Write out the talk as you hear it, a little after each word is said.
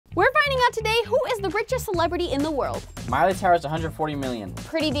finding out today who is the richest celebrity in the world. Miley Cyrus, 140 million.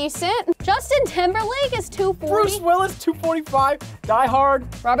 Pretty decent. Justin Timberlake is 240. Bruce Willis, 245. Die Hard.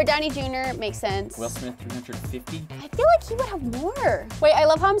 Robert Downey Jr. makes sense. Will Smith, 350. I feel like he would have more. Wait, I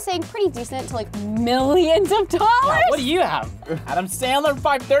love how I'm saying pretty decent to like millions of dollars. Yeah, what do you have? Adam Sandler,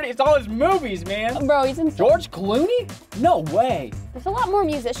 530. It's all his movies, man. Bro, he's insane. George Clooney? No way. There's a lot more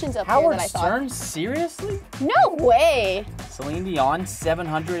musicians up Howard there than I thought. Stern, seriously? No way. Celine Dion,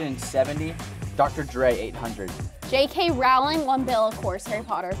 770. Dr. Dre, 800. J.K. Rowling, 1 bill, of course, Harry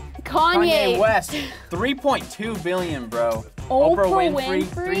Potter. Kanye West, 3.2 billion, bro. Oprah Winfrey,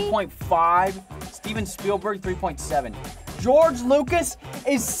 Winfrey? 3.5. Steven Spielberg, 3.7. George Lucas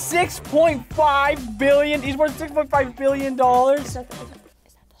is 6.5 billion. He's worth $6.5 billion. Is that the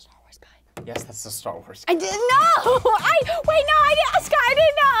Star Wars guy? Yes, that's the Star Wars. I didn't know. I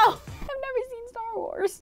didn't know.